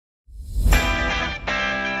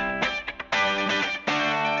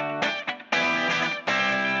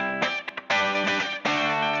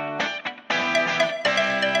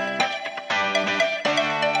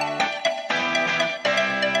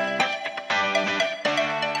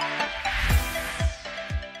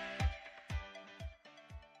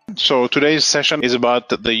So today's session is about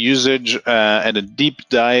the usage and a deep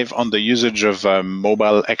dive on the usage of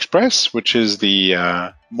Mobile Express, which is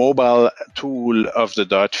the mobile tool of the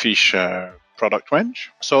Dartfish product range.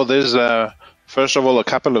 So there's first of all a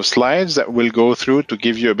couple of slides that we'll go through to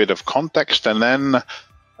give you a bit of context, and then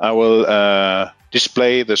I will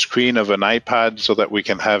display the screen of an iPad so that we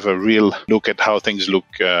can have a real look at how things look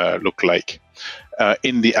like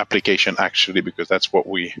in the application, actually, because that's what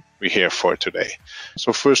we're here for today.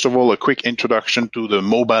 So first of all, a quick introduction to the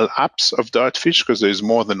mobile apps of Dartfish, because there's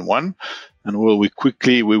more than one, and we will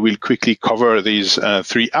quickly cover these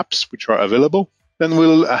three apps which are available. Then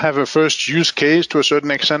we'll have a first use case to a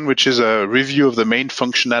certain extent, which is a review of the main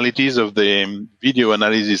functionalities of the video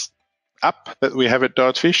analysis app that we have at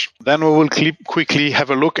Dartfish. Then we will quickly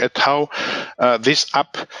have a look at how this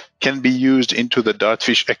app can be used into the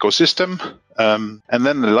Dartfish ecosystem. And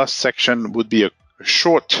then the last section would be a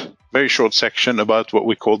very short section about what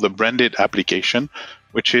we call the branded application,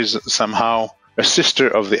 which is somehow a sister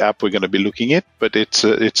of the app we're going to be looking at, but it's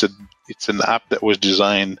an app that was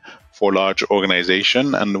designed for large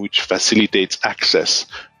organization and which facilitates access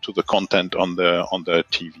to the content on the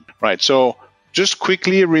TV. Right. So just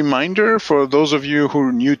quickly a reminder for those of you who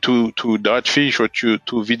are new to Dartfish or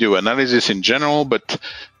to video analysis in general, but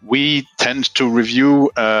we tend to review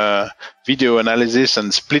video analysis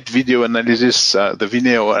and split video analysis, the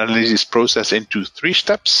video analysis process into three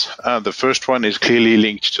steps. The first one is clearly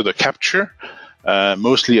linked to the capture,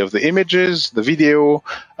 mostly of the images, the video,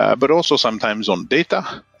 but also sometimes on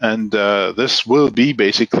data. And this will be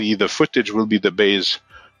basically, the footage will be the base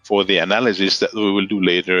for the analysis that we will do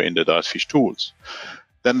later in the Dartfish tools.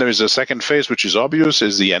 Then there is a second phase, which is obvious,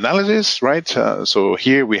 is the analysis, right? So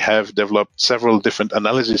here we have developed several different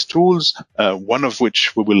analysis tools, one of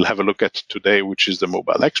which we will have a look at today, which is the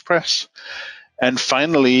Mobile Express. And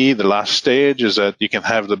finally, the last stage is that you can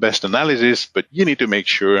have the best analysis, but you need to make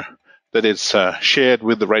sure that it's shared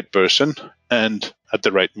with the right person and at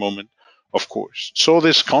the right moment, of course. So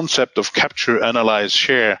this concept of capture, analyze,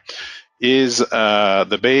 share is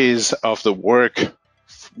the base of the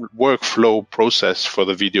workflow process for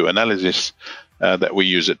the video analysis that we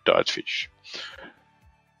use at Dartfish.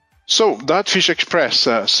 So Dartfish Express.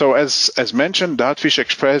 So as mentioned, Dartfish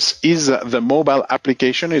Express is the mobile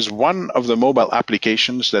application, is one of the mobile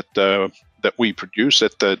applications that we produce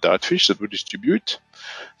at Dartfish, that we distribute.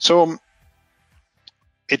 So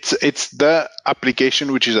it's the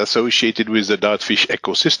application which is associated with the Dartfish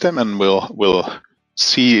ecosystem, and we'll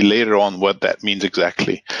see later on what that means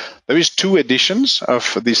exactly. There is two editions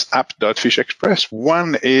of this app, Dartfish Express.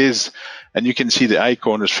 One is, and you can see the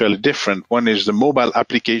icon is fairly different. One is the mobile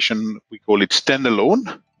application, we call it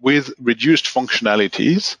standalone, with reduced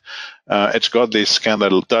functionalities. It's got this kind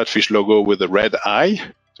of Dartfish logo with a red eye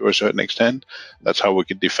to a certain extent. That's how we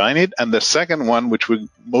can define it. And the second one, which we're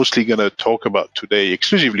mostly going to talk about today,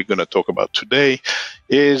 exclusively going to talk about today,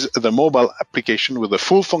 is the mobile application with the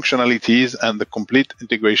full functionalities and the complete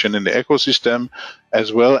integration in the ecosystem,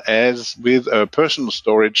 as well as with a personal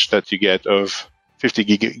storage that you get of 50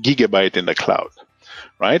 gigabyte in the cloud,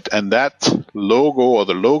 right? And that logo, or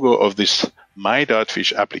the logo of this My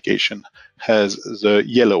Dartfish application, has the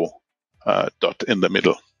yellow dot in the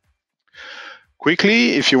middle.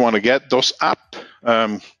 Quickly, if you want to get those app,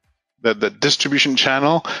 the distribution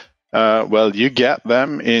channel, well, you get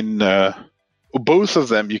them in both of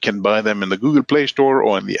them. You can buy them in the Google Play Store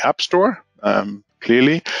or in the App Store,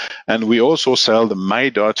 clearly. And we also sell the My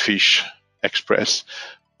Dartfish Express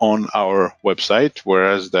on our website,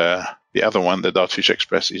 whereas the other one, the Dartfish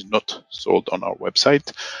Express, is not sold on our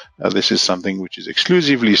website. This is something which is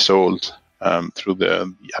exclusively sold through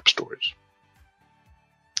the App Stores.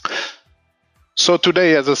 So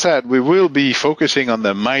today, as I said, we will be focusing on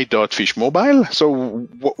the My Dartfish mobile. So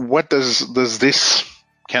what does this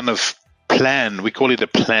kind of plan, we call it a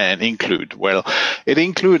plan, include? Well, it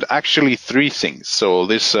includes actually three things. So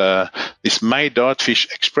this My Dartfish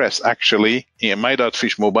Express, actually, My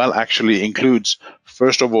Dartfish mobile actually includes,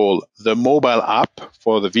 first of all, the mobile app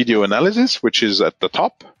for the video analysis, which is at the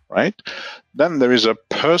top, right? Then there is a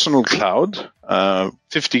personal cloud,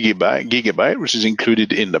 50 gigabyte, which is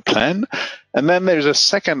included in the plan. And then there's a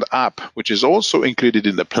second app, which is also included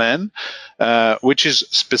in the plan, which is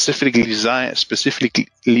specifically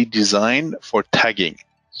designed for tagging.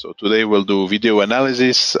 So today we'll do video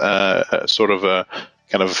analysis, sort of a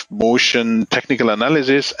kind of motion technical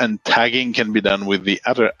analysis, and tagging can be done with the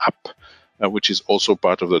other app, which is also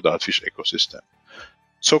part of the Dartfish ecosystem.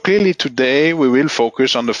 So clearly today we will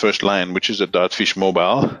focus on the first line, which is the Dartfish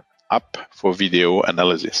mobile app for video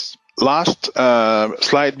analysis. last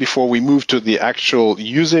slide before we move to the actual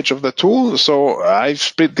usage of the tool. So I've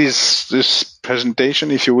split this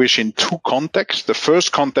presentation, if you wish, in two contexts. The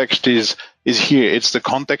first context is here. It's the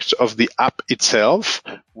context of the app itself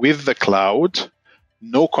with the cloud,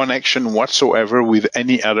 no connection whatsoever with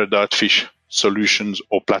any other Dartfish solutions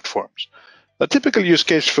or platforms. A typical use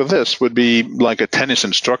case for this would be like a tennis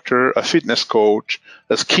instructor, a fitness coach,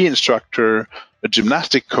 a ski instructor, a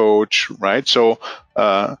gymnastic coach, right? So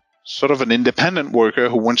sort of an independent worker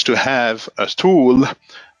who wants to have a tool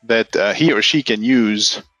that he or she can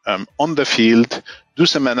use on the field, do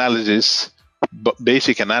some analysis,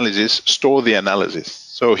 basic analysis, store the analysis.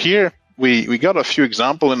 So here we got a few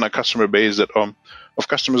examples in our customer base that of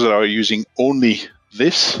customers that are using only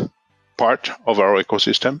this part of our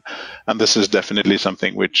ecosystem, and this is definitely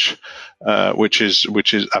something which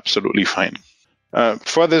is absolutely fine.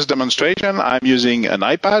 For this demonstration, I'm using an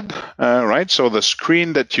iPad, right? So the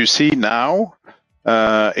screen that you see now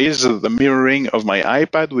is the mirroring of my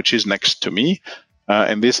iPad, which is next to me.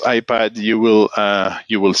 In this iPad, you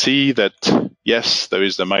will see that yes, there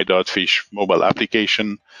is the My Dartfish mobile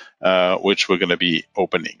application, which we're going to be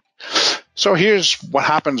opening. So here's what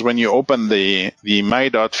happens when you open the My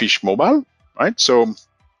Dartfish mobile, right? So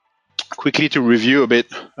quickly to review a bit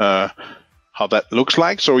how that looks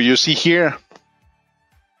like. So you see here,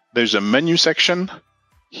 there's a menu section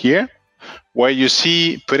here where you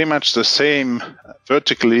see pretty much the same,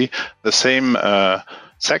 vertically, the same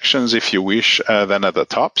sections, if you wish, than at the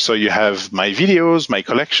top. So you have my videos, my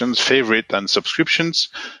collections, favorite, and subscriptions,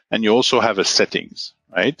 and you also have a settings,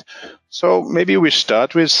 right? So maybe we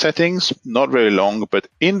start with settings, not very long, but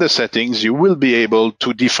in the settings, you will be able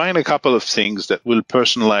to define a couple of things that will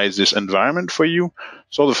personalize this environment for you.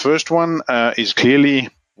 So the first one is clearly,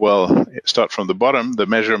 well, start from the bottom, the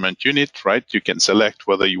measurement unit, right? You can select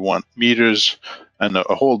whether you want meters and a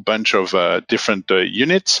whole bunch of different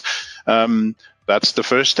units. That's the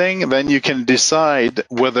first thing. Then you can decide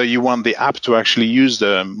whether you want the app to actually use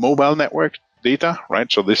the mobile network data,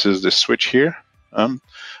 right? So this is the switch here,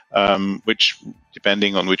 which,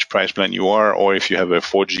 depending on which price plan you are, or if you have a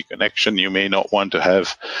 4G connection, you may not want to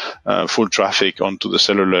have full traffic onto the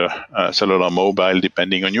cellular mobile,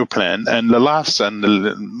 depending on your plan. And the last and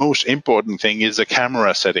the most important thing is the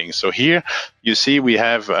camera setting. So here you see we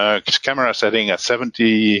have a camera setting at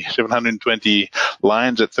 720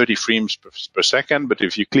 lines at 30 frames per second. But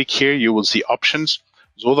if you click here, you will see options.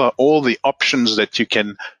 Those are all the options that you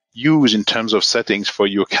can use in terms of settings for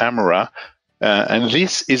your camera. And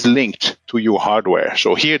this is linked to your hardware.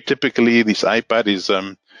 So here, typically, this iPad is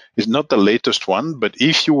not the latest one, but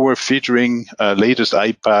if you were featuring a latest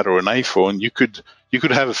iPad or an iPhone, you could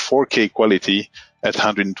have a 4K quality at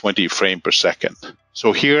 120 frames per second.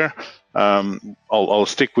 So here, I'll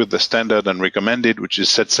stick with the standard and recommended, which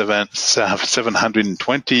is set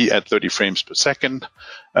 720 at 30 frames per second.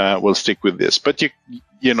 We'll stick with this. But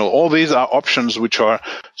you know, all these are options which are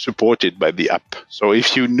supported by the app. So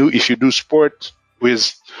if you do sport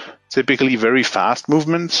with typically very fast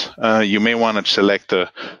movements, you may want to select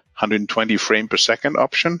a 120 frame per second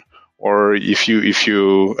option, or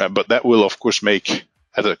but that will of course make,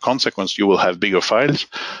 as a consequence, you will have bigger files,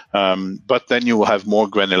 but then you will have more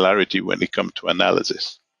granularity when it comes to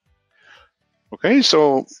analysis. Okay,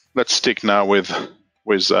 so let's stick now with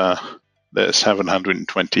the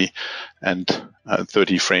 720 and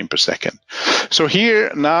 30 frames per second. So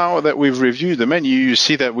here, now that we've reviewed the menu, you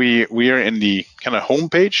see that we are in the kind of home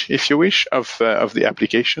page, if you wish, of the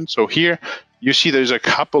application. So here you see there's a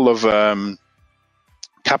couple of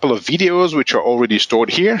videos which are already stored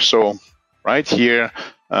here. So right here,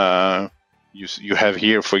 you have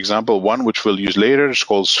here, for example, one which we'll use later. It's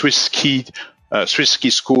called Swiss Ski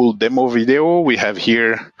School demo video. We have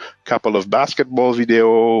here a couple of basketball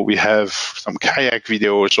video. We have some kayak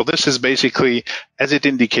video. So this is basically, as it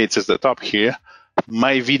indicates at the top here,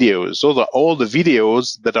 my videos. Those are all the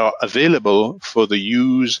videos that are available for the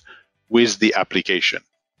use with the application.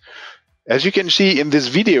 As you can see in this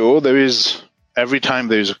video, there is, every time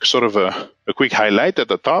there's sort of a quick highlight at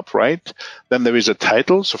the top, right? Then there is a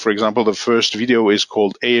title. So, for example, the first video is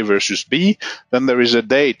called A versus B. Then there is a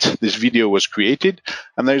date this video was created,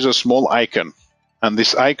 and there's a small icon. And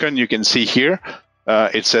this icon you can see here,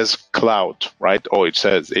 it says cloud, right? Or it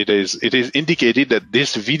is indicated that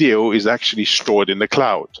this video is actually stored in the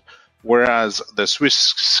cloud. Whereas the Swiss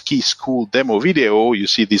Ski School demo video, you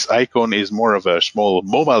see this icon is more of a small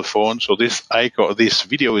mobile phone. So this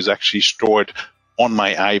video is actually stored on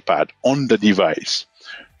my iPad, on the device.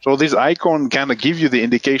 So this icon kind of gives you the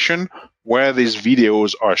indication where these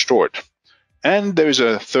videos are stored. And there is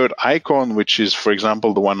a third icon, which is, for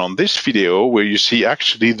example, the one on this video, where you see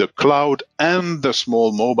actually the cloud and the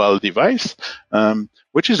small mobile device,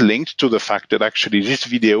 which is linked to the fact that actually this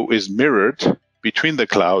video is mirrored between the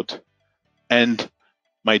cloud and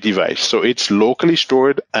my device. So it's locally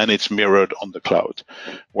stored and it's mirrored on the cloud.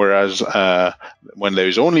 Whereas when there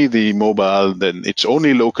is only the mobile, then it's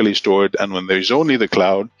only locally stored. And when there is only the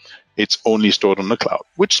cloud, it's only stored on the cloud,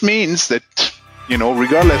 which means that,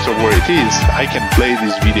 regardless of where it is, I can play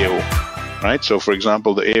this video, right? So for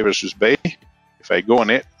example, the A versus Bay, if I go on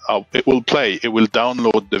it, it will play. It will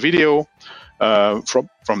download the video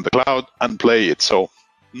from the cloud and play it. So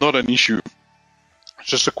not an issue. It's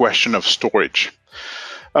just a question of storage.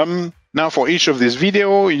 Now for each of this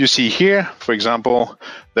video, you see here, for example,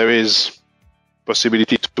 there is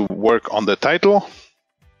possibility to work on the title,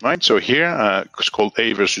 right? So here, it's called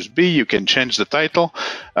A versus B. You can change the title.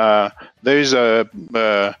 There is a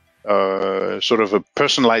sort of a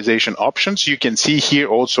personalization options. You can see here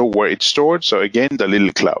also where it's stored. So again, the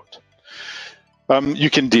little cloud. You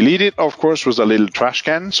can delete it, of course, with a little trash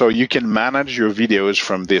can. So you can manage your videos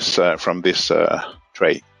from this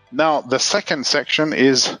tray. Now, the second section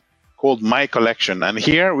is called My Collection. And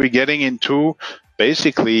here we're getting into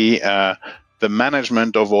basically the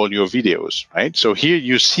management of all your videos, right? So here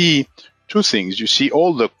you see two things. You see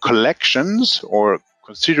all the collections, or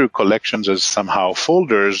consider collections as somehow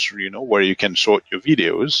folders, where you can sort your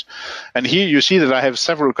videos. And here you see that I have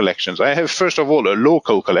several collections. I have, first of all, a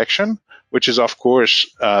local collection, which is, of course,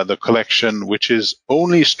 the collection which is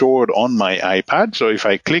only stored on my iPad. So if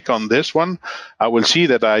I click on this one, I will see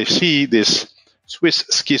that I see this Swiss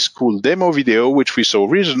Ski School demo video, which we saw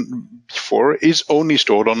before, is only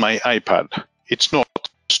stored on my iPad. It's not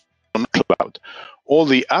on the cloud. All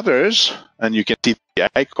the others, and you can see the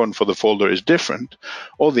icon for the folder is different,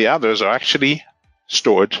 all the others are actually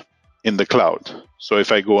stored in the cloud. So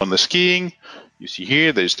if I go on the skiing, you see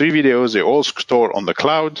here, there's 3 videos. They're all stored on the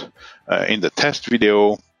cloud. In the test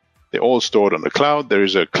video, they're all stored on the cloud. There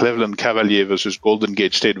is a Cleveland Cavalier versus Golden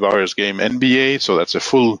Gate State Warriors game, NBA. So that's a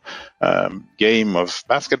full game of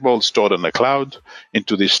basketball stored on the cloud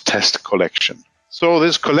into this test collection. So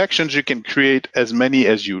these collections, you can create as many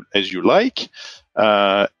as you like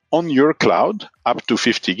on your cloud, up to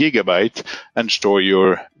 50 gigabytes, and store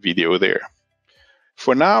your video there.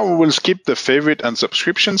 For now, we'll skip the favorite and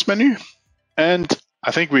subscriptions menu. And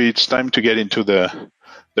I think it's time to get into the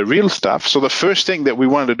real stuff. So the first thing that we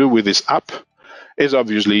want to do with this app is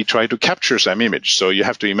obviously try to capture some image. So you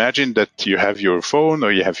have to imagine that you have your phone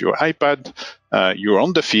or you have your iPad, you're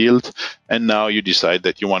on the field, and now you decide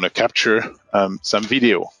that you want to capture some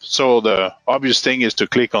video. So the obvious thing is to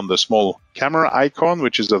click on the small camera icon,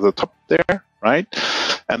 which is at the top there, right?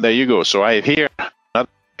 And there you go. So I have here a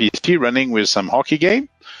PC running with some hockey game.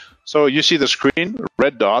 So you see the screen,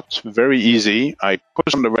 red dot, very easy. I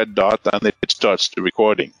push on the red dot and it starts the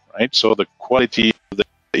recording, right? So the quality of the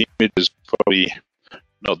image is probably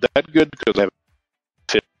not that good because I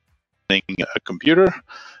have a computer.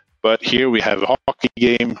 But here we have a hockey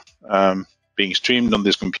game being streamed on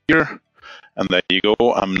this computer. And there you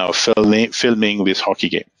go. I'm now filming this hockey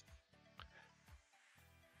game.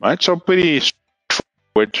 Right? So pretty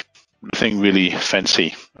straightforward, nothing really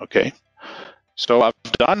fancy, okay? So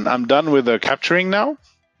I'm done with the capturing now,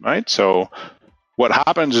 right? So what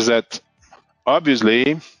happens is that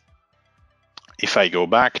obviously, if I go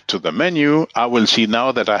back to the menu, I will see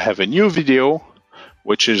now that I have a new video,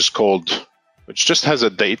 which just has a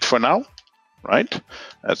date for now, right?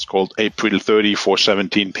 That's called April 30,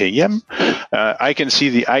 4:17 p.m. I can see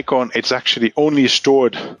the icon. It's actually only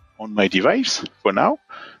stored on my device for now.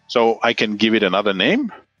 So I can give it another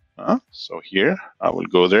name. So here I will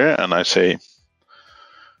go there and I say,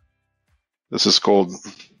 this is called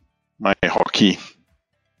my hockey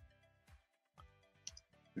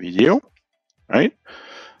video, right?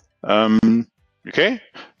 Okay,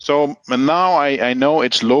 so now I know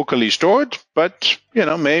it's locally stored, but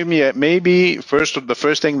maybe the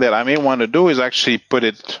first thing that I may want to do is actually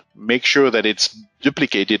make sure that it's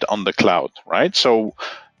duplicated on the cloud, right? So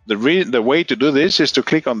the way to do this is to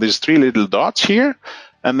click on these 3 little dots here,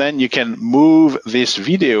 and then you can move this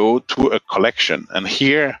video to a collection. And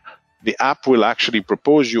here, the app will actually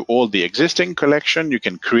propose you all the existing collection. You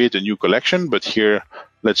can create a new collection, but here,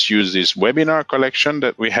 let's use this webinar collection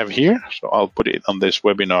that we have here. So I'll put it on this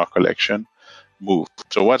webinar collection, move.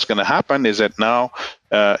 So what's going to happen is that now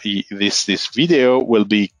this video will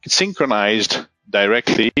be synchronized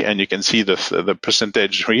directly, and you can see the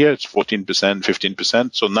percentage here. It's 14%,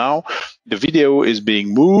 15%. So now the video is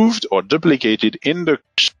being moved or duplicated in the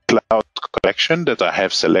cloud selection that I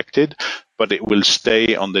have selected, but it will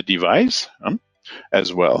stay on the device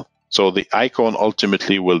as well. So the icon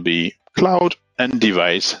ultimately will be cloud and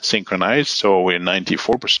device synchronized. So we're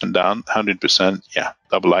 94% down, 100%, yeah,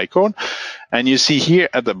 double icon. And you see here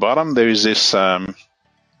at the bottom, there is this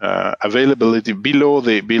availability below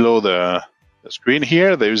the screen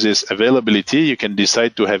here. There's this availability. You can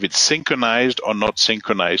decide to have it synchronized or not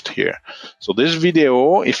synchronized here. So this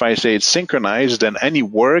video, if I say it's synchronized, then any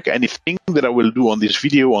work, anything that I will do on this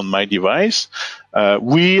video on my device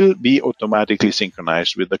will be automatically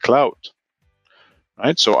synchronized with the cloud.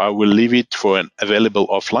 Right, so I will leave it for an available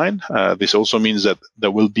offline. This also means that there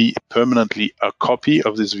will be permanently a copy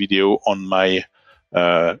of this video on my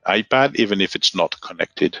iPad, even if it's not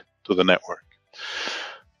connected to the network.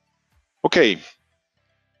 Okay,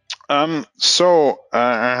 now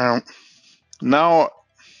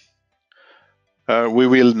we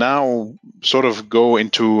will now sort of go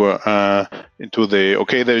into the,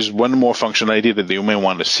 okay, there's one more functionality that you may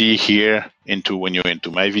want to see here when you're into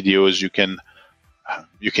my videos. You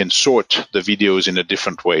can sort the videos in a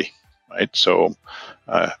different way, right? So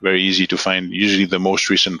very easy to find. Usually the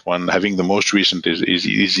most recent one, having the most recent is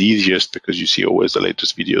easiest because you see always the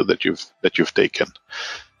latest video that you've taken.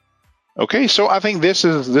 Okay, so I think this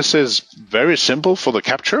is very simple for the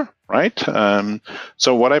capture, right?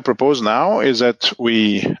 So what I propose now is that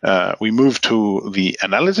we move to the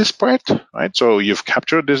analysis part, right? So you've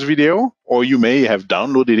captured this video, or you may have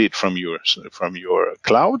downloaded it from your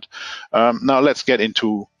cloud. Now let's get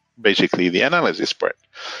into basically the analysis part.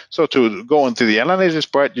 So to go into the analysis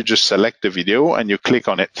part, you just select the video and you click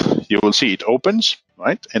on it. You will see it opens,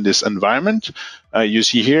 right, in this environment. You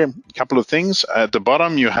see here a couple of things. At the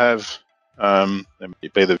bottom, you have, let me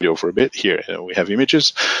play the video for a bit. Here we have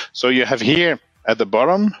images. So you have here at the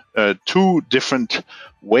bottom two different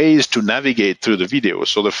ways to navigate through the video.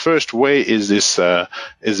 So the first way is this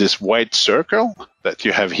white circle that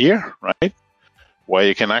you have here, right, where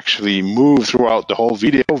you can actually move throughout the whole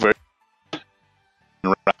video very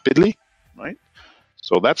rapidly, right?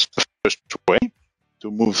 So that's the first way to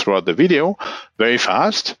move throughout the video very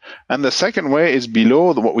fast. And the second way is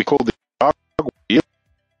below what we call the jog wheel,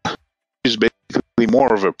 which is basically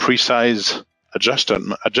more of a precise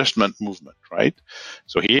adjustment movement, right?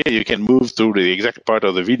 So here you can move through the exact part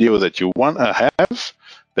of the video that you want to have,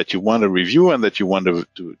 that you want to review, and that you want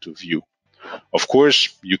to view. Of course,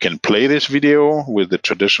 you can play this video with the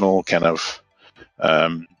traditional kind of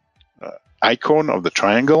icon of the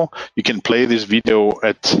triangle. You can play this video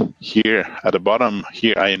here at the bottom.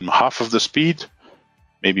 Here I am half of the speed,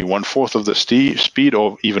 maybe 1/4 of the speed,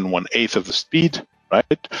 or even 1/8 of the speed,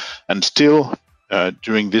 right? And still,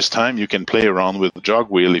 during this time, you can play around with the jog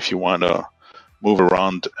wheel if you want to move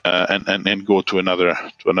around and go to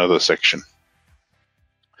another section.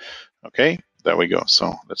 Okay. There we go.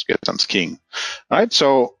 So let's get some skiing. All right.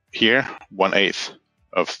 So here, 1/8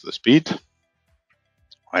 of the speed. All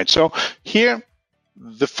right. So here,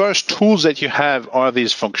 the first tools that you have are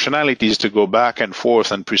these functionalities to go back and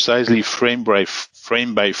forth and precisely frame by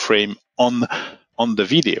frame on the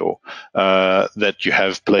video that you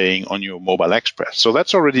have playing on your Mobile Express. So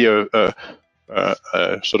that's already a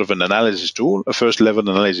sort of an analysis tool, a first level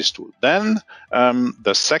analysis tool. Then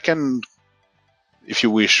the second, if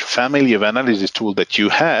you wish, family of analysis tool that you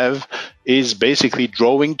have is basically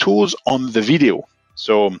drawing tools on the video.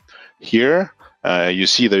 So here you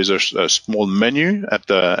see there's a small menu at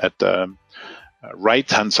the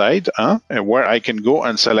right-hand side where I can go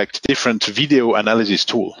and select different video analysis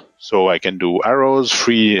tool. So I can do arrows,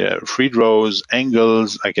 free draws,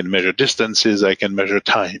 angles, I can measure distances, I can measure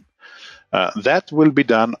time. That will be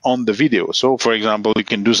done on the video. So, for example, you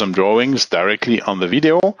can do some drawings directly on the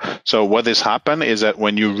video. So what has happened is that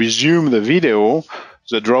when you resume the video,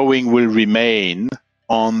 the drawing will remain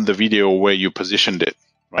on the video where you positioned it,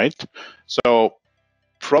 right? So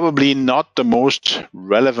probably not the most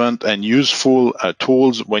relevant and useful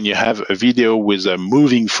tools when you have a video with a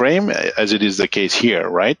moving frame, as it is the case here,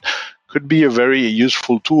 right? Could be a very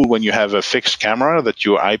useful tool when you have a fixed camera that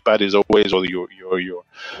your iPad is always, or your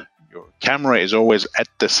camera is always at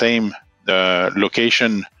the same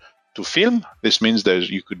location to film. This means that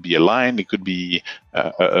you could be a line, it could be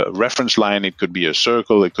a reference line, it could be a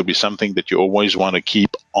circle, it could be something that you always want to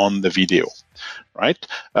keep on the video, right?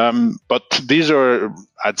 But these are,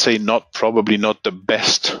 I'd say, probably not the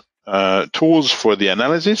best tools for the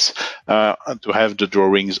analysis to have the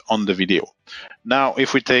drawings on the video. Now,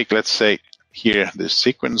 if we take, let's say, here this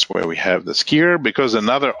sequence where we have the skier, because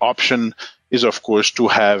another option is, of course, to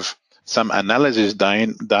have some analysis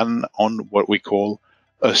done on what we call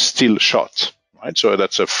a still shot, right? So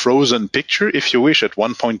that's a frozen picture, if you wish. At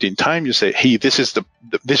one point in time, you say, hey, this is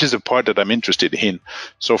the part that I'm interested in.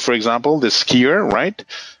 So for example, the skier, right?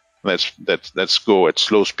 Let's go at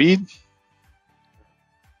slow speed,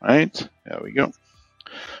 right? There we go.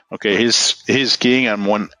 Okay, he's skiing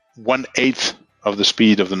on 1/8 of the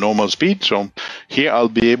speed of the normal speed. So here I'll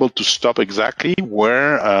be able to stop exactly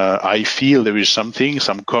where I feel there is some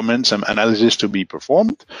comment, some analysis to be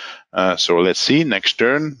performed. So let's see, next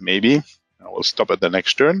turn, maybe I will stop at the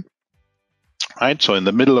next turn, right? So in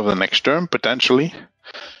the middle of the next turn, potentially.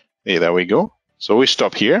 Hey, there we go. So we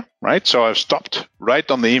stop here, right? So I've stopped right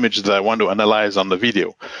on the image that I want to analyze on the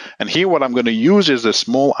video. And here what I'm going to use is a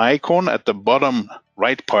small icon at the bottom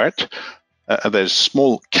right part. There's a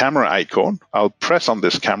small camera icon. I'll press on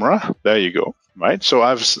this camera. There you go, right? So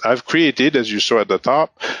I've created, as you saw at the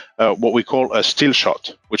top, what we call a still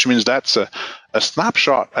shot, which means that's a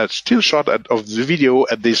snapshot, a still shot of the video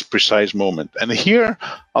at this precise moment. And here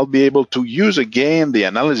I'll be able to use again the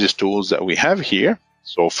analysis tools that we have here.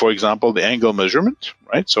 So for example, the angle measurement,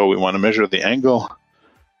 right? So we want to measure the angle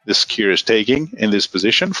this skier is taking in this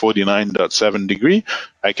position, 49.7 degree.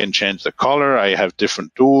 I can change the color. I have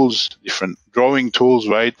different tools, different drawing tools,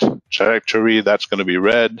 right? Trajectory, that's going to be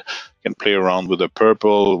red. Can play around with the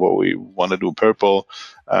purple, what we want to do purple.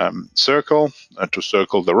 Circle, to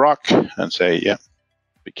circle the rock and say, yeah,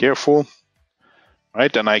 be careful,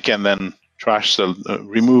 right? And I can then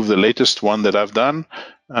remove the latest one that I've done.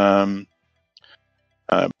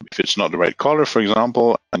 If it's not the right color, for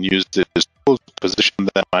example, and use this position,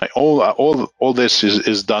 then all this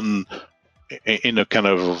is done in a kind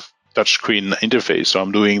of touchscreen interface. So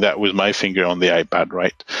I'm doing that with my finger on the iPad,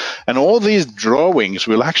 right? And all these drawings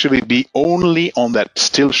will actually be only on that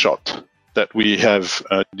still shot that we have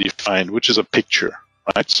defined, which is a picture,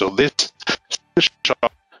 right? So this still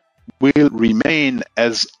shot will remain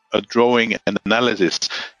as a drawing and analysis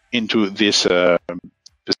into this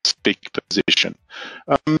specific position.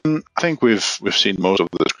 I think we've seen most of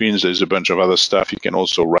the screens. There's a bunch of other stuff. You can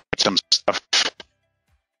also write some stuff.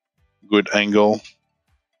 Good angle,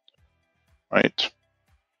 right?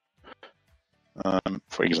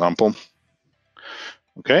 For example.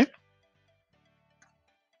 Okay.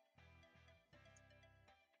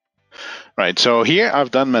 Right, so here I've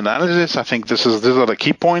done my analysis. I think these are the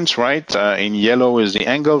key points, right? In yellow is the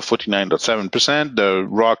angle, 49.7%. The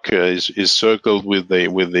rock is circled with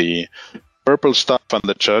the purple stuff, and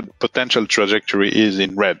the potential trajectory is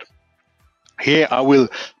in red. Here I will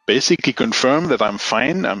basically confirm that I'm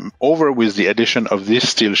fine. I'm over with the addition of this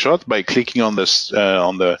still shot by clicking on this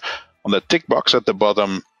on the tick box at the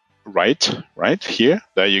bottom right here.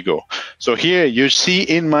 There you go. So here you see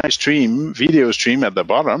in my video stream at the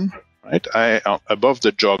bottom, right? Above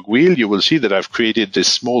the jog wheel, you will see that I've created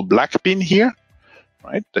this small black pin here,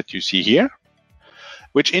 right? That you see here,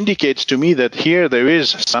 which indicates to me that here there is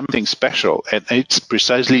something special, and it's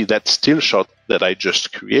precisely that still shot that I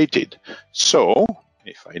just created. So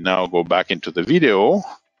if I now go back into the video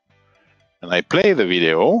and I play the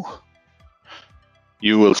video,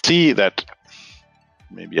 you will see that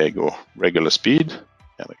maybe I go regular speed.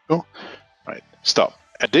 There we go. Right, stop.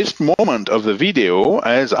 At this moment of the video,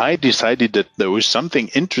 as I decided that there was something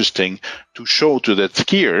interesting to show to the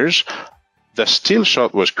skiers, the still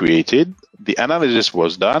shot was created, the analysis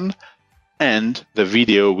was done, and the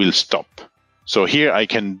video will stop. So here I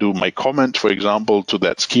can do my comment, for example, to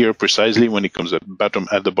that skier precisely when it comes at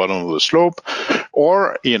the bottom of the slope,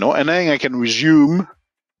 or, and then I can resume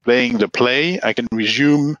playing the play. I can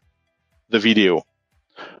resume the video.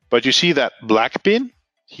 But you see that black pin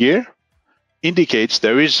here indicates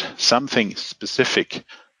there is something specific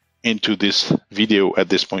into this video at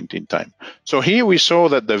this point in time. So here we saw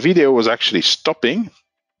that the video was actually stopping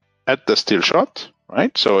at the still shot,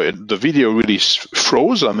 right? So the video really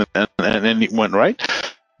froze and it went right.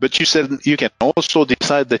 But you said you can also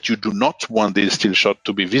decide that you do not want this still shot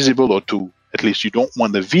to be visible, or to at least you don't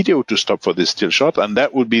want the video to stop for this still shot, and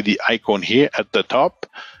that would be the icon here at the top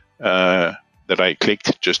that I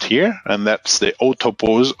clicked just here, and that's the auto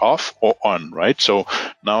pause off or on, right? So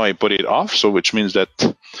now I put it off, so which means that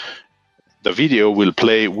the video will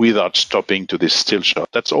play without stopping to this still shot.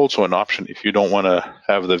 That's also an option if you don't want to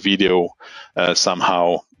have the video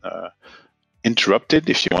somehow interrupted,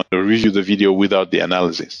 if you want to review the video without the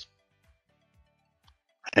analysis.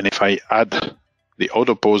 And if I add the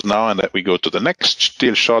auto pause now and that we go to the next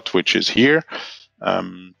still shot, which is here,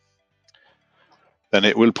 then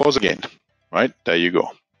it will pause again, right? There you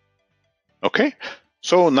go. Okay.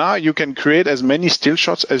 So now you can create as many still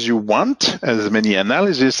shots as you want, as many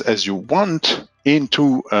analysis as you want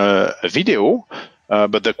into a video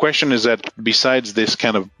But the question is that besides this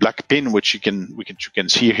kind of black pin, which you can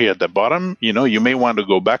see here at the bottom, you may want to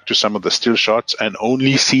go back to some of the still shots and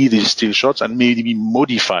only see these still shots and maybe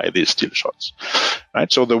modify these still shots, right?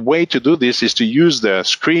 So the way to do this is to use the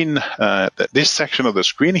screen, this section of the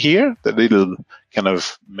screen here, the little kind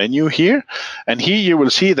of menu here, and here you will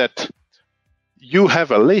see that you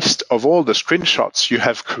have a list of all the screenshots you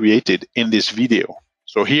have created in this video.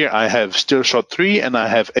 So here I have still shot 3 and I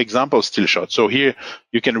have example still shot. So here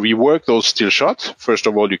you can rework those still shots. First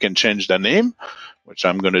of all, you can change the name, which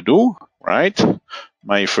I'm going to do, right?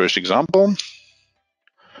 My first example.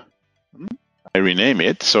 I rename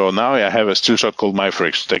it. So now I have a still shot called my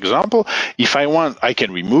first example. If I want, I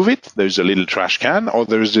can remove it. There's a little trash can, or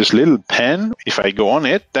there's this little pen. If I go on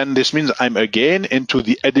it, then this means I'm again into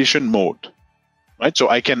the edition mode, right? So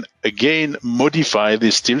I can again modify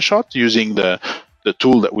this still shot using the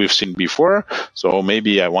tool that we've seen before. So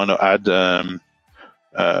maybe I want to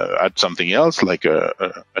add something else, like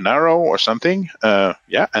an arrow or something.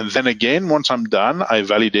 And then again, once I'm done, I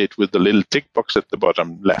validate with the little tick box at the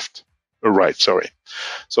bottom left. Right, sorry.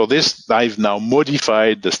 So this, I've now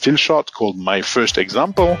modified the still shot called my first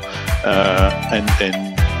example, and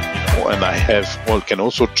I can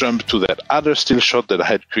also jump to that other still shot that I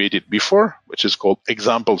had created before, which is called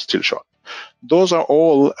example still shot. Those are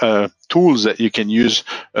all tools that you can use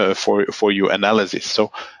for your analysis.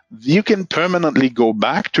 So you can permanently go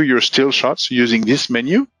back to your still shots using this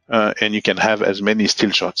menu, and you can have as many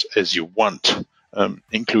still shots as you want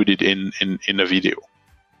included in a video.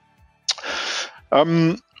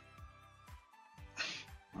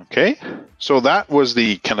 Okay, so that was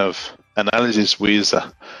the kind of analysis with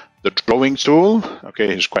the drawing tool.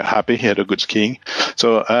 Okay, he's quite happy. He had a good skiing.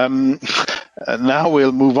 So now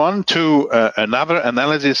we'll move on to another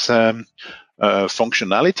analysis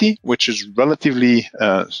functionality, which is relatively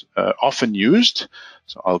often used.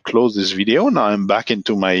 So I'll close this video. Now I'm back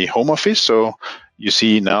into my home office. So you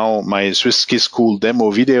see now my Swiss Ski School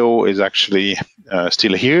demo video is actually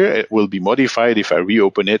still here. It will be modified. If I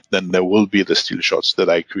reopen it, then there will be the still shots that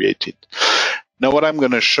I created. Now what I'm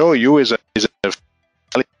going to show you is a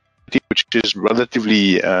which is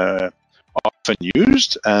relatively often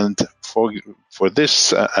used, and for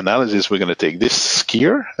this analysis, we're going to take this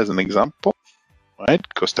skier as an example, right?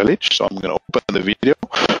 Kostelic. So I'm going to open the video.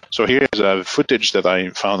 So here's a footage that I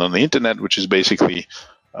found on the internet, which is basically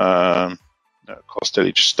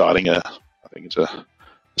Kostelic starting I think it's a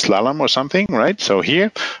slalom or something, right? So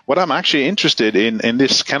here, what I'm actually interested in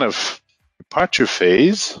this kind of departure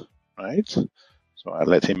phase, right? So I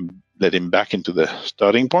let him back into the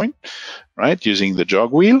starting point, right, using the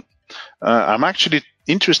jog wheel. I'm actually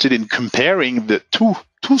interested in comparing the two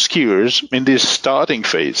skiers in this starting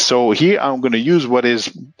phase. So here I'm going to use what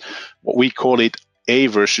we call it A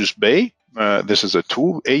versus B. This is a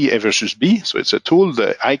tool, A versus B. So it's a tool.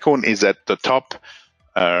 The icon is at the top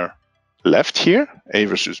left here, A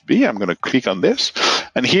versus B. I'm going to click on this.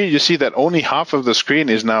 And here you see that only half of the screen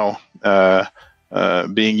is now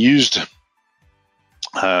being used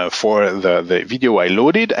for the video I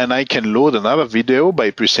loaded, and I can load another video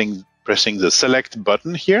by pressing the select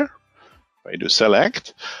button here. If I do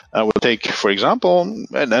select, I will take, for example,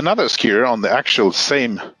 another skier on the actual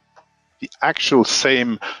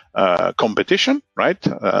same competition, right?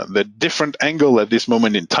 The different angle at this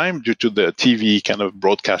moment in time due to the TV kind of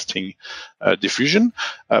broadcasting diffusion,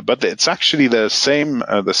 but it's actually the same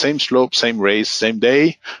slope, same race, same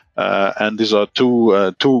day, and these are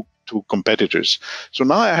two competitors. So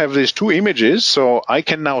now I have these two images, so I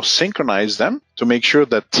can now synchronize them to make sure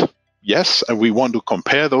that, yes, we want to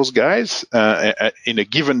compare those guys in a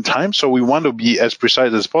given time. So we want to be as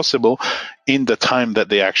precise as possible in the time that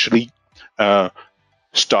they actually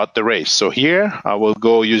start the race. So here I will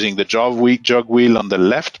go using the jog wheel on the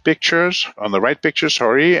right pictures,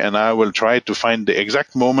 and I will try to find the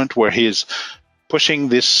exact moment where he's pushing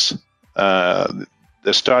this, the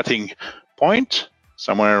starting point,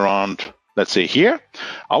 somewhere around, let's say here.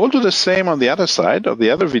 I will do the same on the other side of the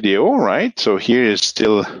other video, right? So here is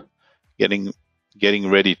still getting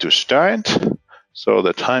ready to start. So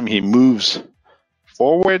the time he moves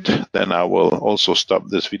forward, then I will also stop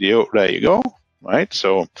this video. There you go, right?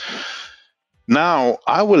 So now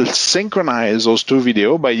I will synchronize those two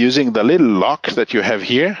videos by using the little lock that you have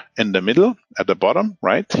here in the middle at the bottom,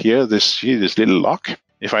 right? Here, this little lock.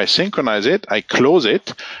 If I synchronize it, I close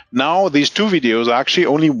it. Now these two videos are actually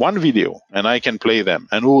only one video, and I can play them,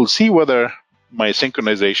 and we'll see whether my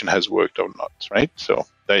synchronization has worked or not, right? So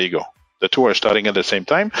there you go. The two are starting at the same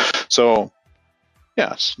time. So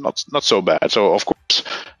yeah, it's not so bad. So of course,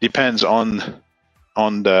 depends on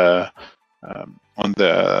the on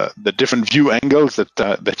the different view angles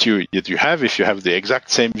that you have. If you have the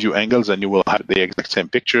exact same view angles, then you will have the exact same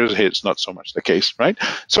pictures. Here it's not so much the case, right?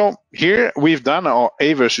 So here we've done our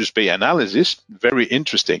A versus B analysis. Very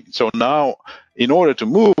interesting. So now, in order to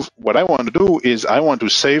move, what I want to do is I want to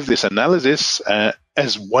save this analysis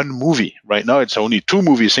as one movie. Right now it's only 2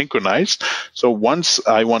 movies synchronized. So once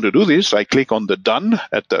I want to do this, I click on the done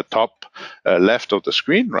at the top left of the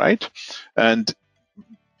screen, right? And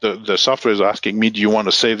the software is asking me, do you want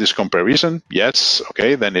to save this comparison? Yes.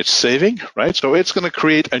 Okay, then it's saving, right? So it's going to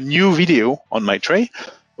create a new video on my tray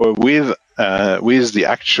with the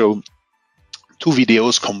actual 2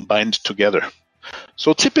 videos combined together.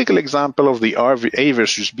 So typical example of the A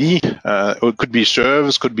versus B, it could be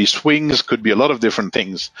serves, could be swings, could be a lot of different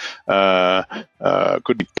things.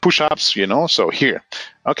 Could be push-ups, so here.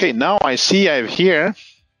 Okay, now I see I have here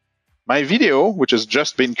my video, which has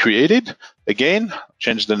just been created. Again,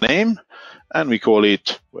 change the name, and we call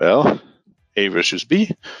it, well, A versus B,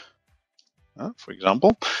 for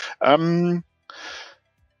example.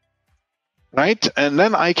 Right, and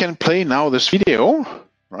then I can play now this video.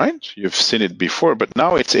 Right, you've seen it before, but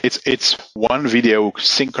now it's one video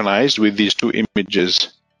synchronized with these 2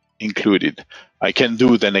 images included. I can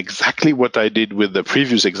do then exactly what I did with the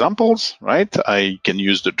previous examples. Right, I can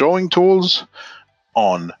use the drawing tools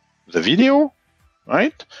on the video,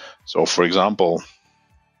 right? So for example,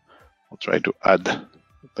 I'll try to add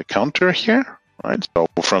the counter here, right? So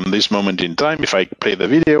from this moment in time, if I play the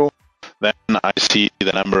video, then I see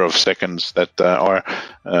the number of seconds that are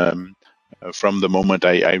from the moment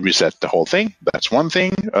I reset the whole thing. That's one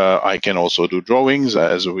thing. I can also do drawings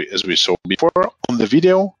as we saw before on the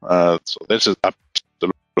video. So this is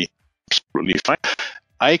absolutely fine.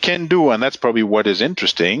 I can do, and that's probably what is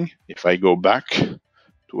interesting, if I go back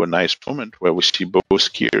to a nice moment where we see both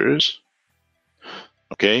skiers.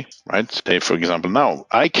 Okay, right? Say, for example, now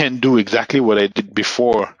I can do exactly what I did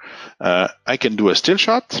before. I can do a still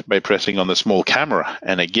shot by pressing on the small camera.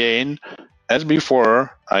 And again, as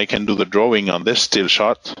before, I can do the drawing on this still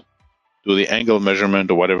shot, do the angle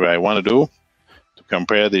measurement or whatever I want to do to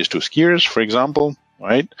compare these 2 skiers, for example,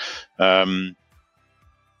 right? I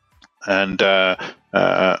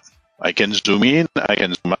can zoom in, I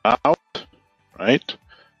can zoom out, right?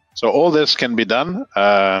 So all this can be done.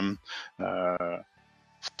 For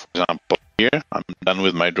example, here, I'm done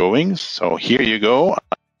with my drawings. So here you go.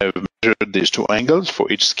 I've measured these 2 angles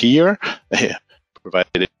for each skier,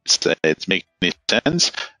 provided it's making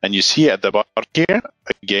sense. And you see at the bottom here,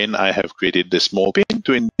 again, I have created this small pin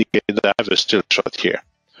to indicate that I have a still shot here.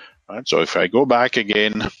 Right? So if I go back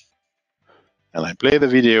again and I play the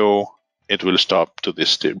video, it will stop to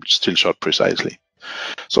this still shot precisely.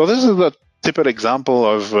 So this is the typical example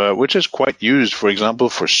of which is quite used, for example,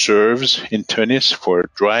 for serves in tennis, for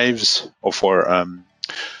drives, or for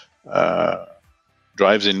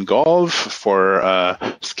drives in golf, for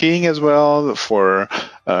skiing as well, for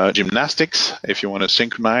gymnastics, if you want to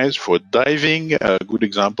synchronize, for diving, a good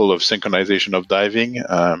example of synchronization of diving,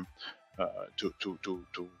 to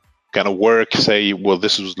kind of work, say, well,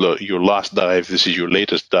 this was your last dive, this is your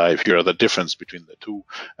latest dive, here are the difference between the 2,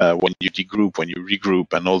 when you degroup, when you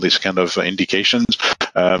regroup, and all these kind of indications.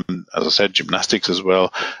 As I said, gymnastics as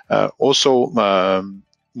well. Also,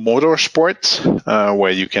 motor sports,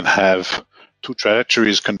 where you can have 2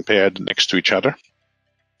 trajectories compared next to each other.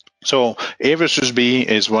 So A versus B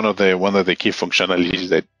is one of the key functionalities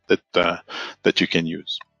that you can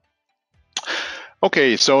use.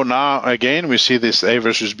 Okay, so now again, we see this A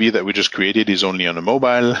versus B that we just created is only on a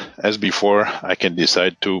mobile. As before, I can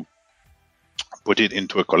decide to put it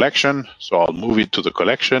into a collection. So I'll move it to the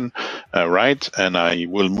collection, right? And I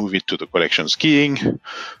will move it to the collection skiing.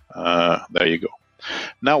 There you go.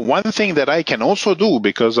 Now, one thing that I can also do,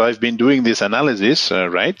 because I've been doing this analysis,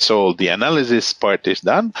 right? So the analysis part is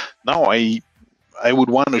done. Now I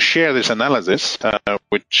would want to share this analysis,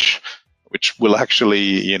 which will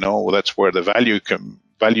actually, that's where the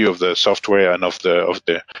value of the software and of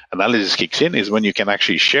the analysis kicks in, is when you can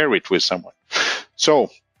actually share it with someone.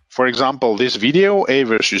 So, for example, this video A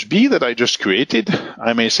versus B that I just created,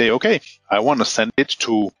 I may say, okay, I want to send it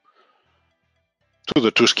to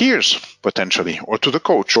the 2 skiers potentially, or to the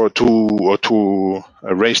coach, or to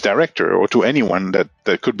a race director, or to anyone that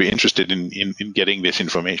could be interested in getting this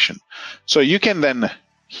information. So you can then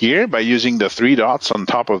here, by using the 3 dots on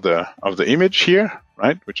top of the image here,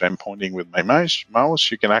 right, which I'm pointing with my mouse,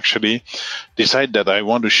 you can actually decide that I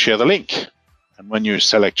want to share the link. And when you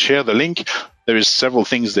select share the link, there is several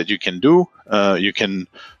things that you can do. You can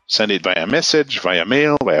send it via message, via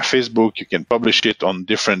mail, via Facebook. You can publish it on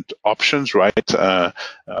different options, right?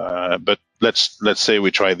 But let's say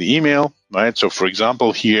we try the email, right? So for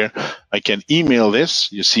example, here I can email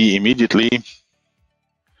this. You see immediately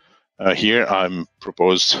here I'm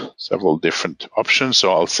proposed several different options,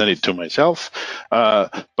 so I'll send it to myself.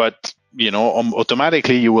 But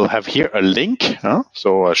automatically you will have here a link,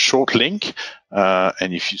 so a short link,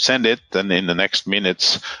 and if you send it, then in the next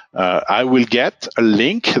minutes I will get a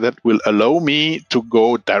link that will allow me to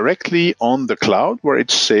go directly on the cloud where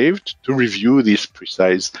it's saved to review this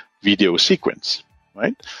precise video sequence,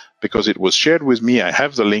 right? Because it was shared with me, I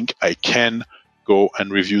have the link, I can go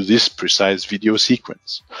and review this precise video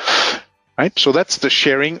sequence. Right? So that's the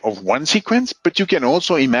sharing of one sequence, but you can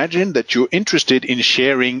also imagine that you're interested in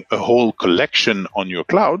sharing a whole collection on your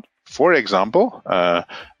cloud. For example,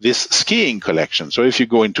 this skiing collection. So if you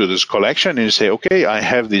go into this collection and you say, okay, I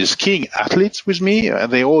have these skiing athletes with me,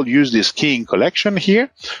 and they all use this skiing collection here,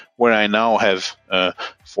 where I now have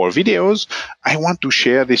 4 videos, I want to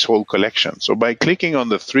share this whole collection. So by clicking on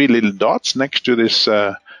the 3 little dots next to this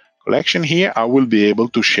collection here, I will be able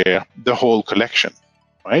to share the whole collection.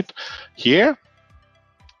 Right here,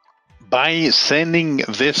 by sending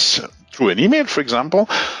this through an email, for example,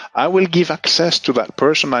 I will give access to that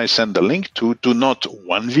person I send the link to not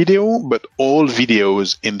one video, but all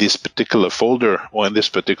videos in this particular folder or in this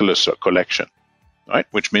particular collection. Right?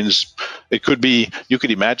 Which means it could be, you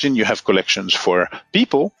could imagine you have collections for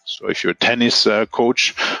people. So if you're a tennis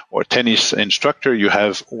coach or tennis instructor, you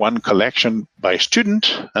have one collection by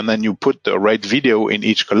student, and then you put the right video in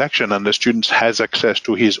each collection, and the student has access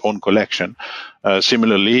to his own collection.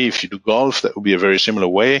 Similarly, if you do golf, that would be a very similar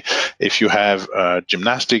way. If you have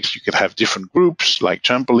gymnastics, you could have different groups like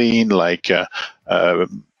trampoline, like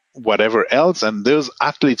whatever else, and those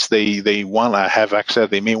athletes they want to have access.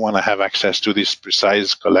 They may want to have access to this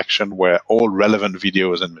precise collection where all relevant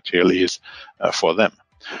videos and material is for them.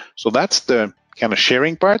 So that's the kind of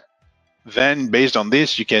sharing part. Then based on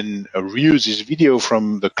this, you can reuse this video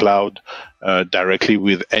from the cloud directly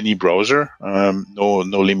with any browser. No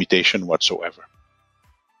limitation whatsoever.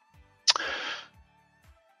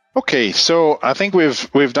 Okay, so I think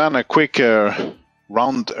we've done a quick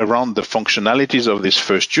around the functionalities of this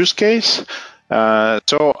first use case.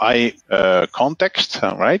 So context,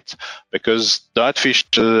 right? Because Dartfish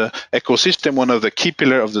ecosystem, one of the key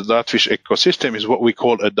pillars of the Dartfish ecosystem is what we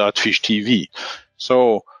call a Dartfish TV.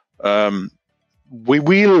 So we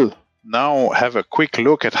will now have a quick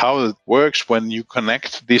look at how it works when you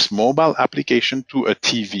connect this mobile application to a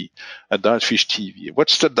TV, a Dartfish TV.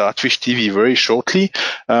 What's the Dartfish TV? Very shortly,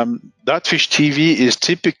 Dartfish TV is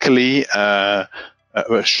typically a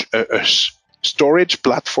storage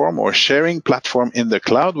platform or sharing platform in the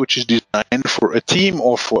cloud, which is designed for a team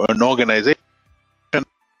or for an organization,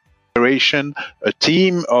 a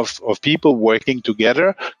team of people working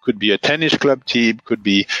together. Could be a tennis club team, could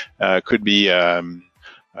be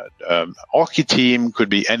hockey team, could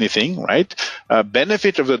be anything, right?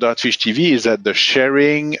 Benefit of the Dartfish TV is that the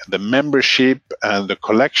sharing, the membership, and the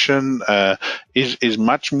collection is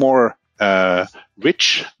much more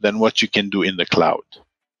rich than what you can do in the cloud,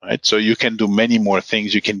 right? So you can do many more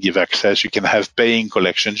things. You can give access. You can have paying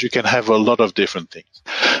collections. You can have a lot of different things.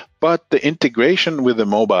 But the integration with the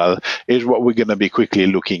mobile is what we're going to be quickly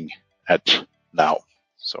looking at now.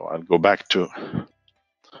 So I'll go back to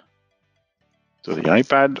the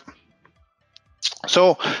iPad.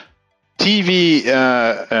 So TV,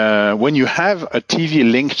 when you have a TV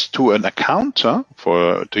linked to an account,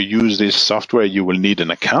 to use this software, you will need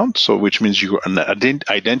an account. So which means you're an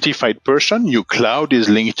identified person. Your cloud is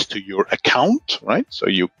linked to your account, right? So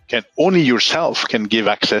you can only yourself can give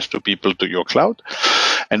access to people to your cloud,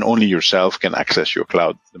 and only yourself can access your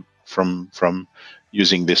cloud from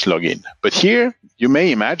using this login. But here, you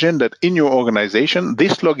may imagine that in your organization,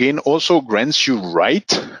 this login also grants you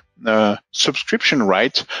subscription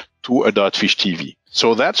right to a Dartfish TV.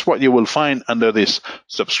 So that's what you will find under this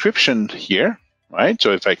subscription here, right?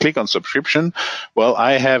 So if I click on subscription, well,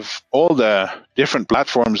 I have all the different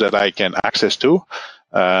platforms that I can access to.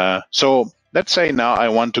 So let's say now I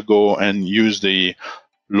want to go and use the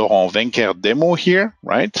Laurent Wenker demo here,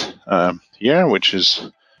 right? Here, which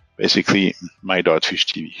is basically my Dartfish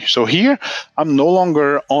TV. So here, I'm no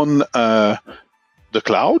longer on the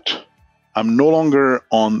cloud. I'm no longer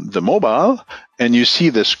on the mobile, and you see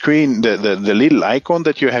the screen, the little icon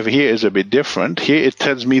that you have here is a bit different. Here it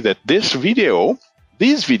tells me that these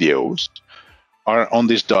videos are on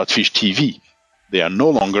this Dartfish TV. They are no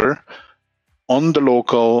longer on the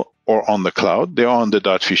local or on the cloud. They are on the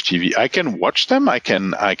Dartfish TV. I can watch them. I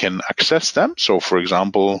can access them. So, for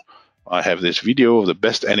example, I have this video of the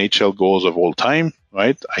best NHL goals of all time,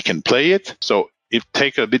 right? I can play it. So it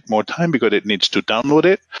takes a bit more time because it needs to download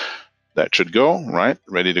it. That should go, right?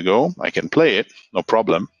 Ready to go. I can play it, no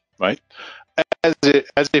problem, right?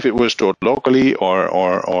 As if it was stored locally or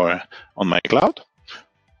on my cloud.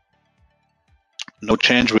 No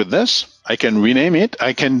change with this. I can rename it.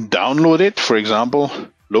 I can download it, for example,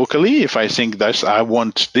 locally. If I think that I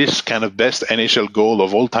want this kind of best NHL goal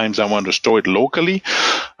of all times, I want to store it locally,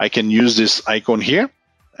 I can use this icon here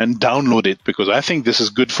and download it because I think this is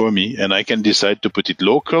good for me, and I can decide to put it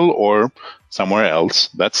local or somewhere else.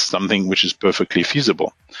 That's something which is perfectly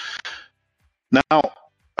feasible. Now,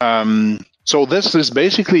 so this is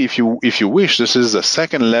basically, if you wish, this is the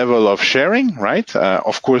second level of sharing, right?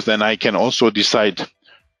 Of course, then I can also decide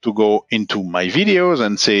to go into my videos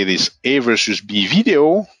and say this A versus B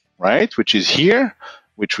video, right, which is here,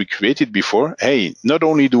 which we created before. Hey, not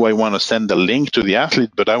only do I want to send the link to the athlete,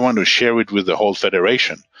 but I want to share it with the whole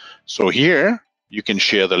federation. So here, you can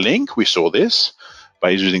share the link. We saw this by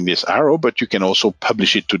using this arrow, but you can also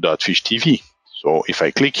publish it to Dartfish TV. So if I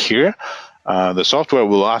click here, the software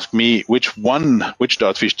will ask me which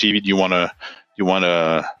Dartfish TV do you want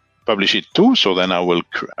to publish it to. So then I will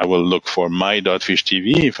look for my Dartfish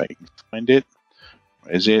TV if I can find it.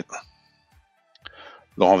 Where is it?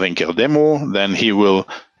 Laurent Vainqueur demo. Then he will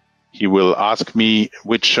ask me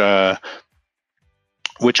which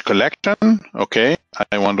collection. Okay,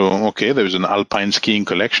 there's an alpine skiing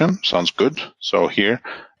collection. Sounds good. So here.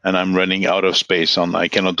 And I'm running out of space I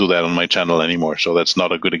cannot do that on my channel anymore. So that's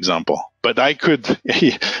not a good example. But I could,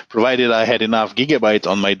 provided I had enough gigabytes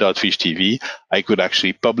on my Dartfish TV, I could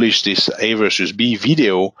actually publish this A versus B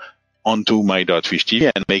video onto my Dartfish TV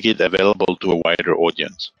and make it available to a wider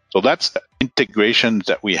audience. So that's the integration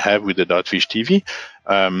that we have with the Dartfish TV.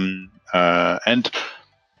 And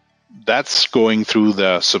that's going through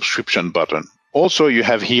the subscription button. Also, you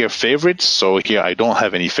have here favorites. So here I don't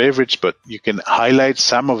have any favorites, but you can highlight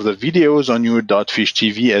some of the videos on your Dartfish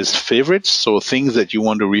TV as favorites. So things that you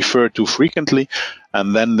want to refer to frequently,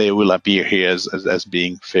 and then they will appear here as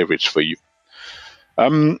being favorites for you.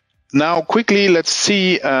 Now, quickly, let's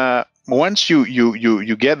see. Once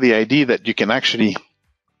you get the idea that you can actually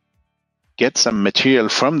get some material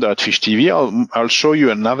from Dartfish TV, I'll show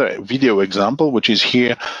you another video example, which is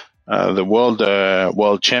here. The World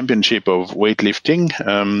Championship of weightlifting,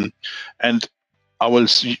 and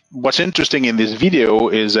what's interesting in this video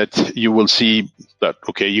is that you will see that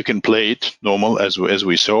you can play it normal as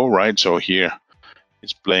we saw, right? So here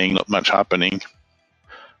it's playing, not much happening.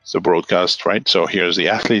 It's a broadcast, right? So here's the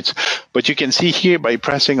athletes, but you can see here by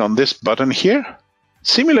pressing on this button here,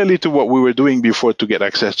 similarly to what we were doing before to get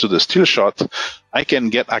access to the still shot, I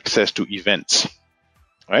can get access to events.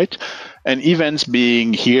 Right? And events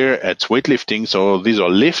being here at weightlifting, so these are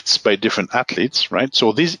lifts by different athletes, right?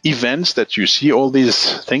 So these events that you see, all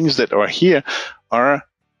these things that are here are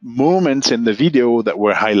moments in the video that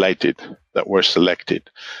were highlighted, that were selected.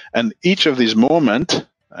 And each of these moments,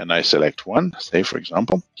 and I select one, say for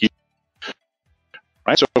example, here,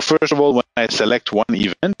 right? So first of all, when I select one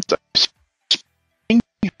event,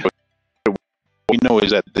 what we know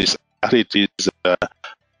is that this athlete is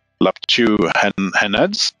Laptu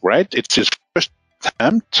Hanads, right? It's his first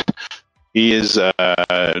attempt. He is good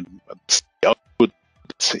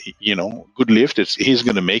lift. He's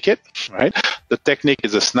going to make it, right? The technique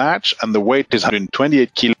is a snatch, and the weight is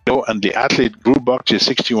 128 kilo, and the athlete group box is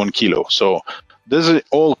 61 kilo. So this is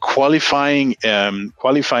all qualifying terms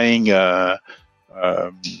or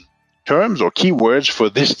keywords for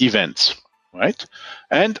this event, right?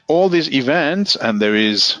 And all these events, and there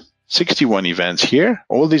is 61 events here.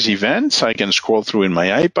 All these events I can scroll through in my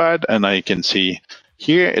iPad, and I can see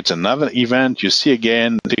here it's another event. You see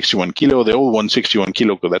again 61 kilo. They all want 61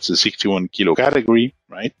 kilo because that's the 61 kilo category,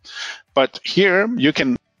 right? But here you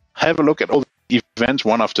can have a look at all the events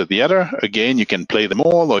one after the other. Again, you can play them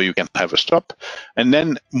all, or you can have a stop. And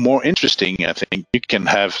then more interesting, I think, you can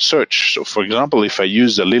have search. So for example, if I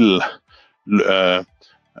use the little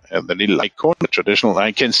icon, the traditional,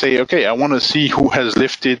 I can say, okay, I want to see who has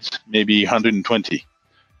lifted maybe 120.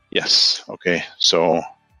 Yes, okay, so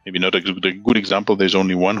maybe not a good example. There's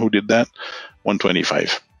only one who did that.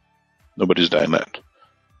 125. Nobody's done that.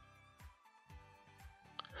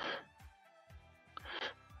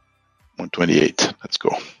 $128. Let's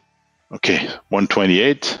go. Okay,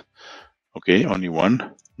 128. Okay, only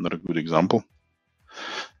one. Not a good example.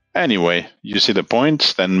 Anyway, you see the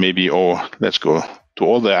point. Then maybe, let's go to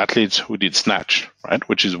all the athletes who did snatch, right?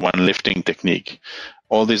 Which is one lifting technique.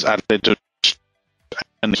 All these athletes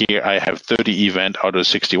And here I have 30 events out of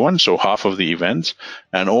 61, so half of the events.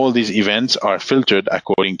 And all these events are filtered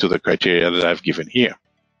according to the criteria that I've given here.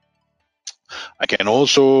 I can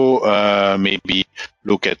also maybe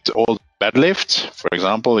look at all bad lifts. For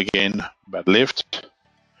example, again, bad lift,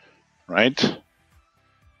 right?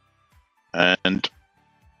 And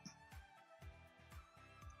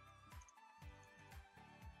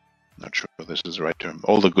not sure if this is the right term.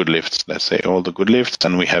 All the good lifts, let's say all the good lifts.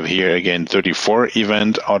 And we have here again 34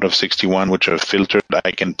 events out of 61, which are filtered.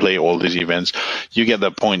 I can play all these events. You get the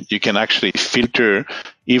point. You can actually filter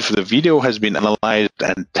if the video has been analyzed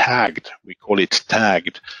and tagged. We call it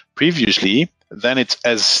tagged previously. Then it's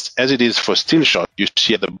as it is for still shot. You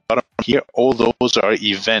see at the bottom here, all those are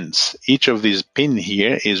events. Each of these pin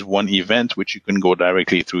here is one event, which you can go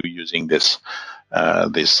directly through using this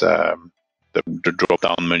the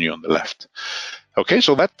drop-down menu on the left. Okay,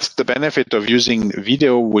 so that's the benefit of using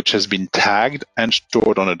video which has been tagged and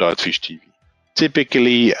stored on a Dartfish TV.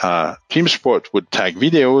 Typically, team sport would tag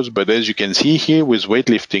videos, but as you can see here with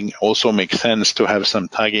weightlifting, also makes sense to have some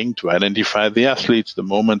tagging to identify the athletes, the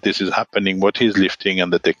moment this is happening, what he's lifting,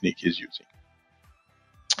 and the technique he's using.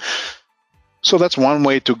 So that's one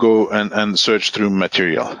way to go and search through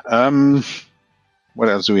material. What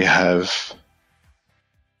else do we have?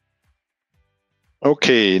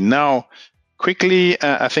 Okay, now quickly,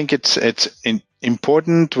 I think it's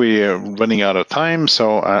important. We are running out of time,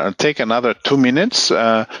 so I'll take another 2 minutes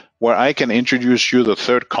where I can introduce you the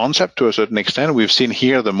third concept to a certain extent. We've seen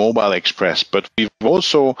here the Mobile Express, but we've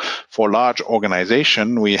also, for large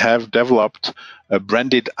organization, we have developed a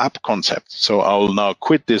branded app concept. So I'll now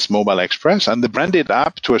quit this Mobile Express, and the branded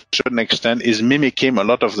app to a certain extent is mimicking a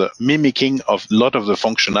lot of the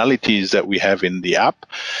functionalities that we have in the app,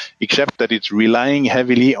 except that it's relying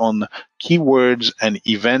heavily on keywords and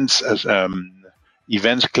events as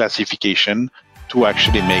events classification to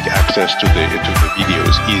actually make access to the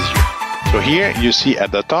videos easier. So here you see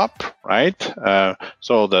at the top, right?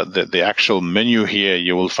 So the actual menu here,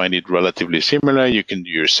 you will find it relatively similar. You can do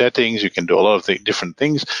your settings, you can do a lot of different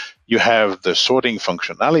things. You have the sorting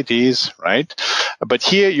functionalities, right? But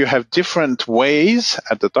here you have different ways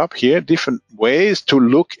at the top here, different ways to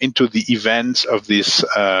look into the events of this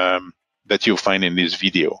that you find in this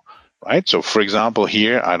video, right? So for example,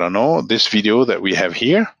 here, I don't know, this video that we have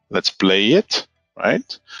here, let's play it,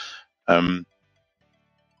 right?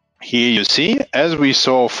 Here you see, as we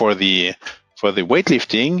saw for the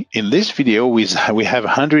weightlifting, in this video we have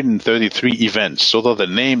 133 events. So those are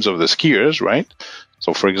the names of the skiers, right?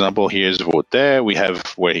 So for example, here's Voltaire. We have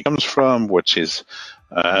where he comes from, what's his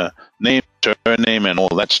name, surname, and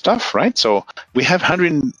all that stuff, right? So we have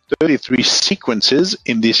 133 sequences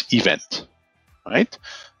in this event, right?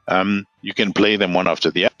 You can play them one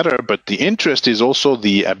after the other, but the interest is also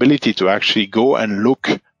the ability to actually go and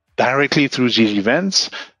look directly through these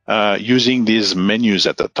events using these menus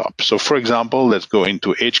at the top. So for example, let's go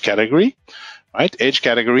into age category, right? Age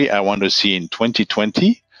category, I want to see in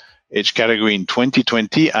 2020. Age category in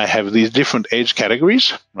 2020, I have these different age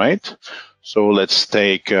categories, right? So let's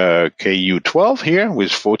take KU12 here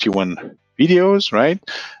with 41 videos, right?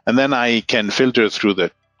 And then I can filter through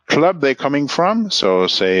the club they're coming from. So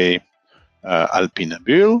say Alpine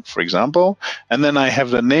Bulle, for example. And then I have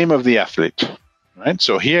the name of the athlete, right?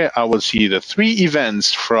 So here I will see the 3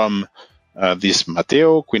 events from this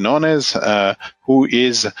Matteo Quinones, who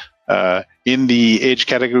is in the age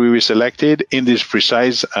category we selected in this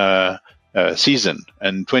precise season.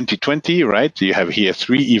 And 2020, right, you have here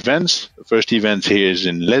 3 events. The first event here is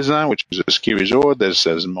in Lesin, which is a ski resort.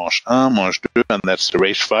 There's Manche 1, Manche 2, and that's the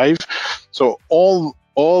race 5. So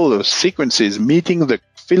all the sequences meeting the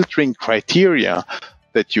filtering criteria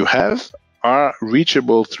that you have are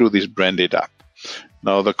reachable through this branded app.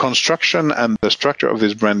 Now, the construction and the structure of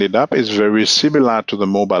this branded app is very similar to the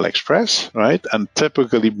Mobile Express, right? And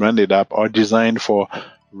typically branded app are designed for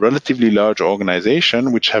relatively large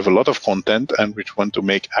organizations which have a lot of content and which want to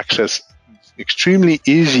make access extremely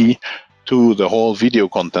easy to the whole video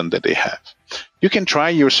content that they have. You can try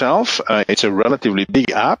yourself. It's a relatively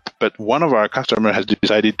big app, but one of our customers has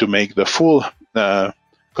decided to make the full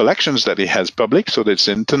collections that it has public, so that's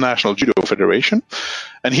the International Judo Federation.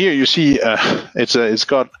 And here you see it's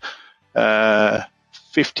got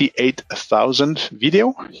 58,000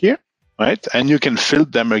 video here, right? And you can filter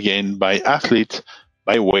them again by athlete,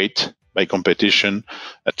 by weight, by competition,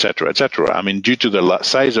 etc., etc. I mean, due to the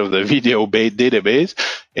size of the video database,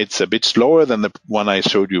 it's a bit slower than the one I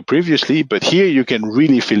showed you previously, but here you can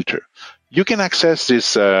really filter. You can access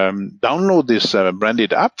this, download this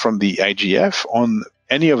branded app from the IGF on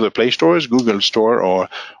any of the Play Stores, Google Store, or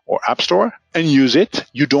App Store, and use it.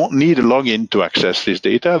 You don't need a login to access this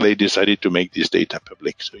data. They decided to make this data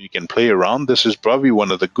public, so you can play around. This is probably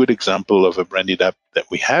one of the good examples of a branded app that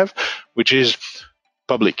we have, which is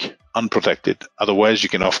public, unprotected. Otherwise, you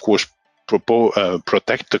can, of course,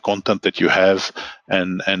 protect the content that you have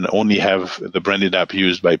and only have the branded app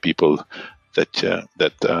used by people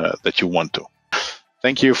that you want to.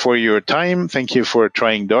 Thank you for your time. Thank you for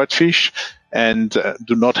trying Dartfish. And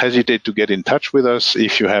do not hesitate to get in touch with us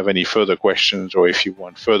if you have any further questions or if you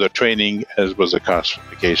want further training, as was the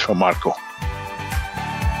case for Marco.